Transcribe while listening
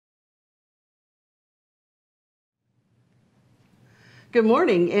Good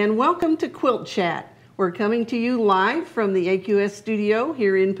morning and welcome to Quilt Chat. We're coming to you live from the AQS studio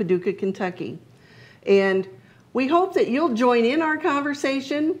here in Paducah, Kentucky. And we hope that you'll join in our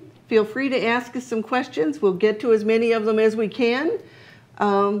conversation. Feel free to ask us some questions. We'll get to as many of them as we can.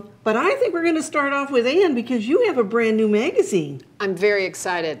 But I think we're going to start off with Ann because you have a brand new magazine. I'm very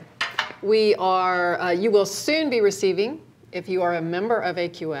excited. We are, you will soon be receiving, if you are a member of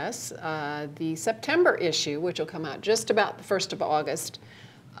AQS, the September issue, which will come out just about the 1st of August,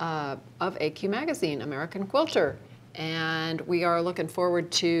 of AQ Magazine, American Quilter. And we are looking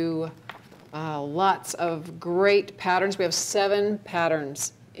forward to lots of great patterns. We have 7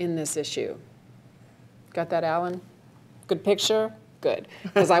 patterns in this issue. Got that, Alan? Good picture? Good.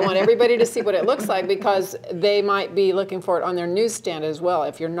 Because I want everybody to see what it looks like because they might be looking for it on their newsstand as well.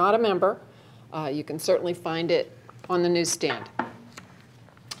 If you're not a member, you can certainly find it on the newsstand.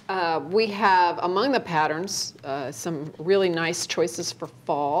 We have, among the patterns, some really nice choices for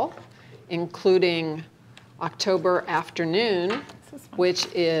fall, including October Afternoon, which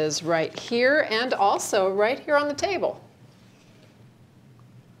is right here and also right here on the table.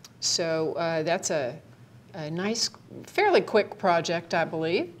 So that's a nice, fairly quick project, I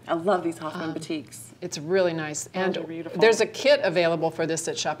believe. I love these Hoffman batiks. It's really nice. And beautiful. there's a kit available for this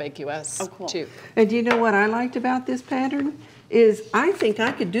at Shop AQS, cool. too. And do you know what I liked about this pattern? Is I think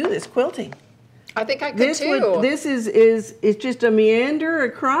I could do this quilting. I think I could, too. This is just a meander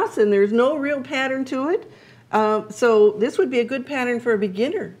across and there's no real pattern to it. So this would be a good pattern for a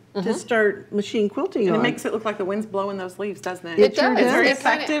beginner to start machine quilting on. And it makes it look like the wind's blowing those leaves, doesn't it? It does. It's very It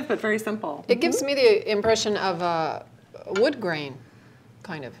kinda- effective, but very simple. It gives me the impression of a wood grain,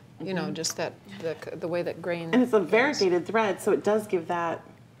 kind of. You know, just that the way that grain. And it's a variegated thread, so it does give that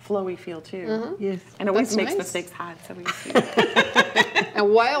flowy feel too. Yes. And it always That's makes nice. mistakes hard, so we see.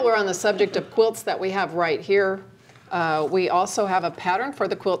 And while we're on the subject of quilts that we have right here, we also have a pattern for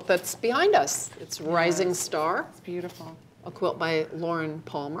the quilt that's behind us. It's Rising Star. It's beautiful. A quilt by Lauren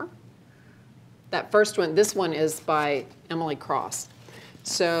Palmer. That first one, this one is by Emily Cross.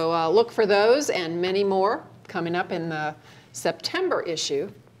 So look for those and many more coming up in the September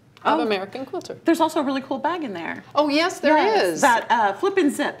issue of American Quilter. There's also a really cool bag in there. Oh yes, there is. That flip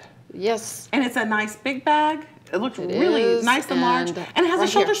and zip. Yes. And it's a nice big bag. It looks It really is, nice and large. and And it has right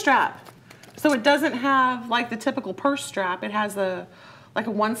a shoulder here. strap. So it doesn't have like the typical purse strap. It has like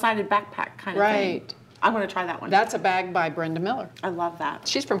a one-sided backpack kind of thing. Right. I want to try that one. That's a bag by Brenda Miller. I love that.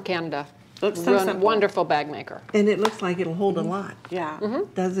 She's from Canada. Looks so simple. Wonderful bag maker. And it looks like it'll hold a lot, Yeah.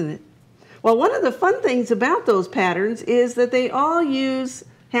 doesn't it? Well, one of the fun things about those patterns is that they all use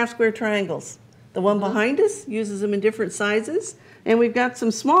half square triangles. The one behind us uses them in different sizes, and we've got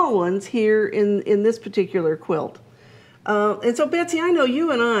some small ones here in this particular quilt. And so, Betsy, I know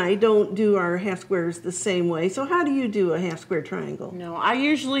you and I don't do our half squares the same way, so how do you do a half square triangle? No, I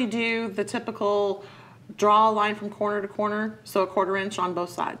usually do the typical draw a line from corner to corner, so a 1/4 inch on both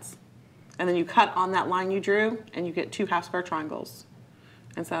sides. And then you cut on that line you drew, and you get 2 half square triangles.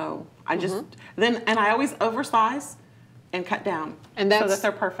 And so I just, and I always oversize and cut down And so that's- that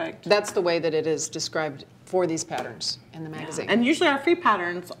they're perfect. That's the way that it is described for these patterns in the magazine. And usually our free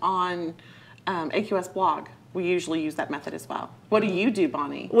patterns on AQS blog, we usually use that method as well. What do you do,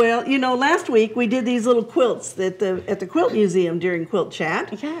 Bonnie? Well, you know, last week we did these little quilts at the Quilt Museum during Quilt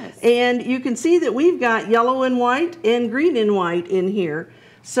Chat. Yes. And you can see that we've got yellow and white and green and white in here.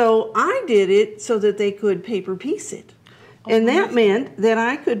 So I did it so that they could paper piece it. And that meant that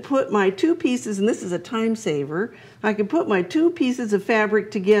I could put my 2 pieces, and this is a time saver, I could put my 2 pieces of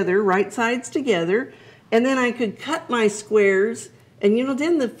fabric together, right sides together, and then I could cut my squares, and you know,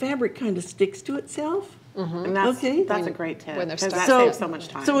 then the fabric kind of sticks to itself. And that's, Okay. that's a great tip when they're because that stuck. saves so much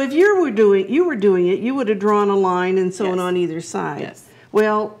time. So if you were doing it, you would have drawn a line and sewn Yes. on either side. Yes.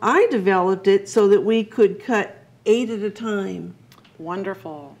 Well, I developed it so that we could cut 8 at a time.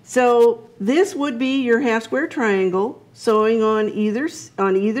 Wonderful. So this would be your half square triangle, sewing on either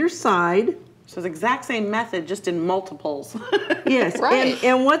side. So it's the exact same method, just in multiples. Yes, Right.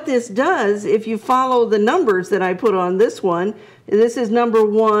 and what this does, if you follow the numbers that I put on this one, this is number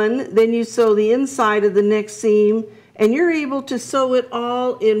 1, then you sew the inside of the next seam, and you're able to sew it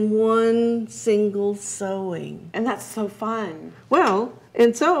all in one single sewing. And that's so fun. Well,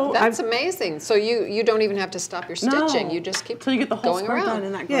 and so That's amazing. So you don't even have to stop your stitching. You just keep Till you get the whole going square around. done.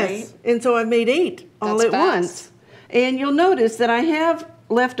 Isn't that great? yes, and so I've made 8 all That's at fast. once. And you'll notice that I have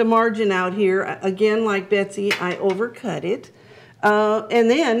left a margin out here. Again, like Betsy, I overcut it. And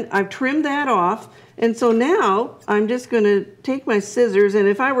then I've trimmed that off. And so now I'm just going to take my scissors, and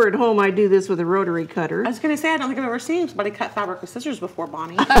if I were at home, I'd do this with a rotary cutter. I was going to say, I don't think I've ever seen somebody cut fabric with scissors before,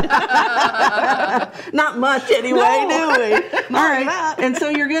 Bonnie. Not much anyway, do we? All right, and so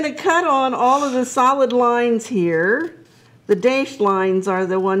you're going to cut on all of the solid lines here. The dashed lines are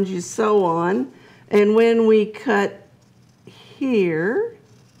the ones you sew on. And when we cut here,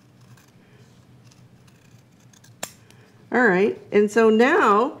 all right, and so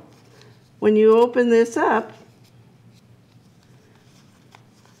now, when you open this up,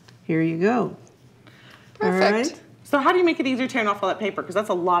 here you go. Perfect. All right. So how do you make it easier tearing off all that paper? Because that's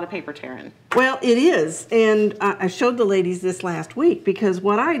a lot of paper tearing. Well, it is, and I showed the ladies this last week because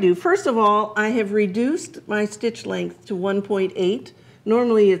what I do, first of all, I have reduced my stitch length to 1.8.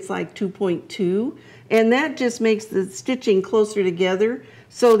 Normally it's like 2.2, and that just makes the stitching closer together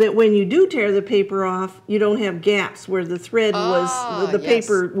so that when you do tear the paper off, you don't have gaps where the thread was, the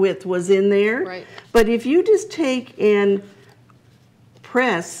paper width was in there. Right. But if you just take and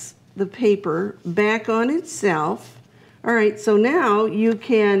press the paper back on itself, all right, so now you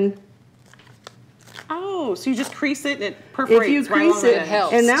can... Oh, so you just crease it and it perforates. If you crease right it, It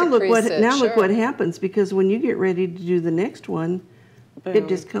helps and now to look what crease it, look what sure. happens, because when you get ready to do the next one, Boom. it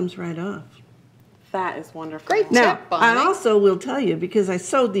just comes right off. That is wonderful. Great Now, tip, Bonnie. I also will tell you, because I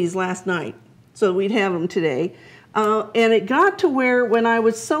sewed these last night, so we'd have them today, and it got to where when I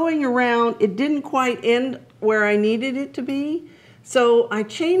was sewing around, it didn't quite end where I needed it to be, so I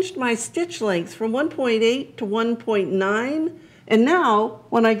changed my stitch length from 1.8 to 1.9, and now,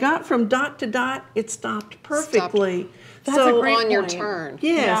 when I got from dot to dot, it stopped perfectly. That's so, a great on your point. turn.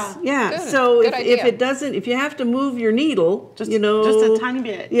 Yes, yeah. Good. So Good if idea. it doesn't, if you have to move your needle, Just, you know, just a tiny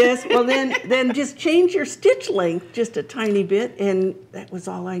bit. Yes, well then just change your stitch length just a tiny bit, and that was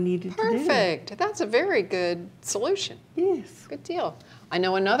all I needed to do. Perfect. That's a very good solution. Yes. Good deal. I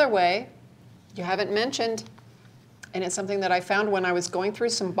know another way you haven't mentioned, and it's something that I found when I was going through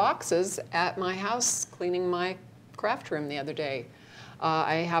some boxes at my house cleaning my craft room the other day.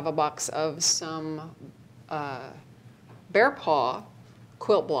 I have a box of some bear paw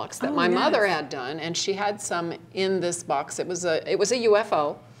quilt blocks that my mother had done, and she had some in this box. It was a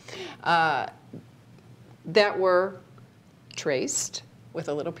UFO that were traced with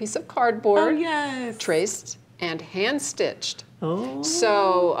a little piece of cardboard. Oh, yes. Traced and hand stitched. Oh.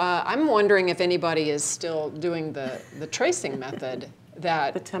 So I'm wondering if anybody is still doing the tracing method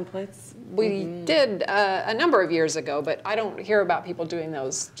that The templates. we did a number of years ago, but I don't hear about people doing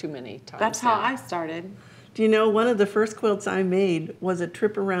those too many times. That's how now. I started. Do you know one of the first quilts I made was a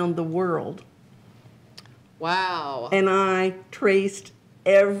trip around the world, Wow. and I traced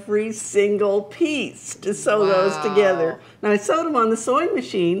every single piece to sew those together. Now I sewed them on the sewing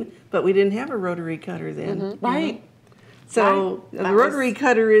machine, but we didn't have a rotary cutter then. Right. So Right. the rotary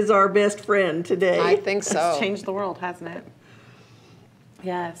cutter is our best friend today. I think It's so. changed the world, hasn't it?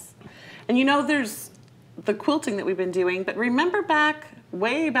 Yes. And you know, there's the quilting that we've been doing, but remember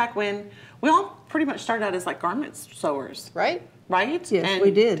way back when, we all pretty much started out as like garment sewers. Right? Right? Yes,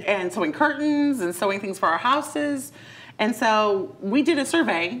 we did. And sewing curtains and sewing things for our houses. And so we did a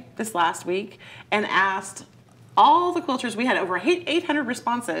survey this last week and asked all the quilters, we had over 800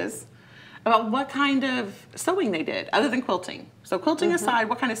 responses, about what kind of sewing they did other than quilting. So quilting aside,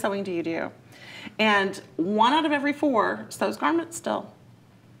 what kind of sewing do you do? And 1 out of every 4 sews garments still.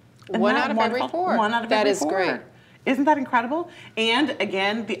 Isn't One that out of every wonderful? 4. 1 out of That every is 4. great. Isn't that incredible? And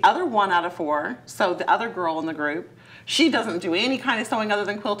again, the other 1 out of 4, so the other girl in the group, she doesn't do any kind of sewing other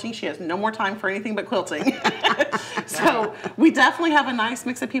than quilting. She has no more time for anything but quilting. So we definitely have a nice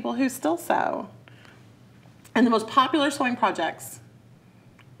mix of people who still sew. And the most popular sewing projects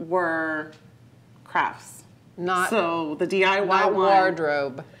were crafts. So the DIY not one.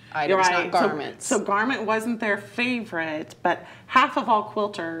 wardrobe items, not garments. So garment wasn't their favorite, but half of all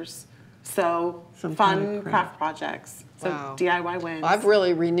quilters sew Some fun kind of craft projects. So Wow. DIY wins. I've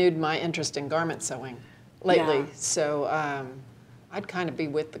really renewed my interest in garment sewing lately. Yeah. So I'd kind of be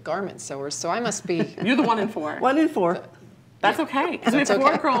with the garment sewers. So I must be. You're the 1 in 4. 1 in 4. That's okay, because we have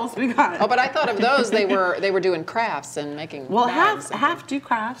 4 girls. We got it. Oh, but I thought of those. They were doing crafts and making. Well, bags half do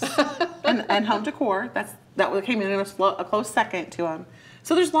crafts and home decor. That came in a close second to them.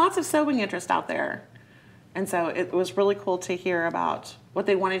 So there's lots of sewing interest out there. And so it was really cool to hear about what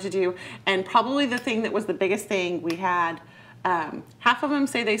they wanted to do. And probably the thing that was the biggest thing we had, half of them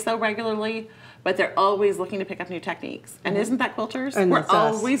say they sew regularly, but they're always looking to pick up new techniques. And isn't that quilters? And that's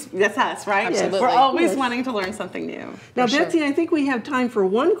us. That's us, right? Absolutely. We're always Yes. wanting to learn something new. Now, For sure. Betsy, I think we have time for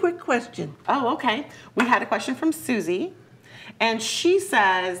one quick question. Oh, okay. We had a question from Susie, and she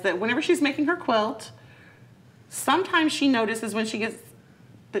says that whenever she's making her quilt, sometimes she notices when she gets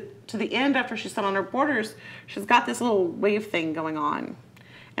to the end after she's done on her borders, she's got this little wave thing going on.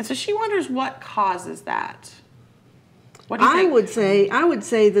 And so she wonders what causes that. What do you think? I would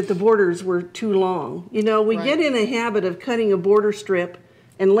say that the borders were too long. You know, we get in a habit of cutting a border strip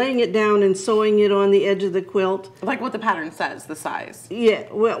and laying it down and sewing it on the edge of the quilt. Like what the pattern says, the size. Yeah,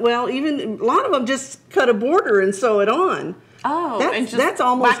 well, even a lot of them just cut a border and sew it on. Oh, that's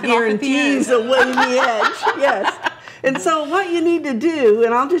almost guarantees a wavy edge. Yes. And so what you need to do,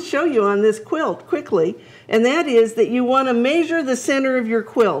 and I'll just show you on this quilt quickly, and that is that you want to measure the center of your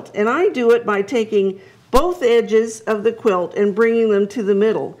quilt. And I do it by taking both edges of the quilt and bringing them to the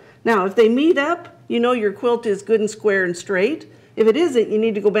middle. Now, if they meet up, you know your quilt is good and square and straight. If it isn't, you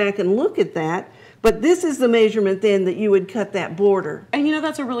need to go back and look at that. But this is the measurement then that you would cut that border. And you know,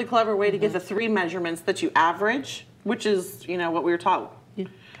 that's a really clever way to get the 3 measurements that you average, which is, you know, what we were taught. Yeah.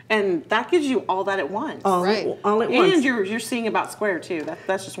 And that gives you all that at once. All at once. And you're seeing about square too.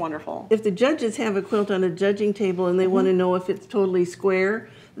 That's just wonderful. If the judges have a quilt on a judging table and they want to know if it's totally square,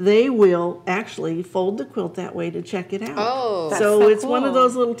 they will actually fold the quilt that way to check it out. Oh, that's so it's cool. one of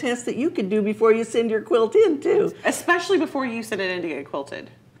those little tests that you can do before you send your quilt in too. Especially before you send it in to get quilted.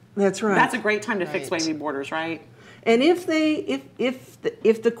 That's right. That's a great time to fix wavy borders, right? And if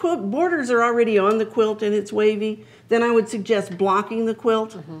the quilt borders are already on the quilt and it's wavy, then I would suggest blocking the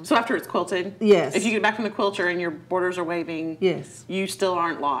quilt. So after it's quilted, yes. If you get back from the quilter and your borders are waving, yes, you still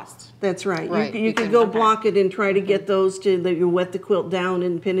aren't lost. That's right. Right. You could go block it and try to get those to you wet the quilt down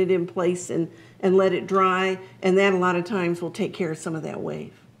and pin it in place and let it dry, and that a lot of times will take care of some of that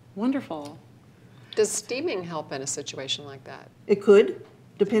wave. Wonderful. Does steaming help in a situation like that? It could,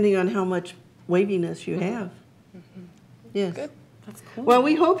 depending on how much waviness you have. Yes. Good. That's cool. Well,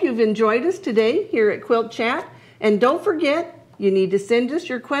 we hope you've enjoyed us today here at Quilt Chat. And don't forget, you need to send us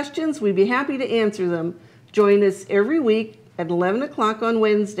your questions. We'd be happy to answer them. Join us every week at 11 o'clock on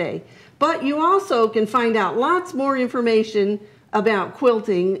Wednesday. But you also can find out lots more information about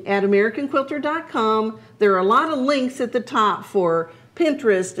quilting at AmericanQuilter.com. There are a lot of links at the top for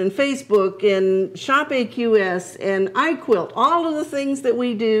Pinterest and Facebook and Shop AQS and iQuilt, all of the things that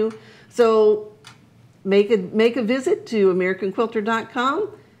we do. So make a visit to AmericanQuilter.com,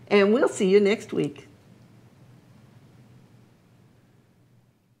 and we'll see you next week.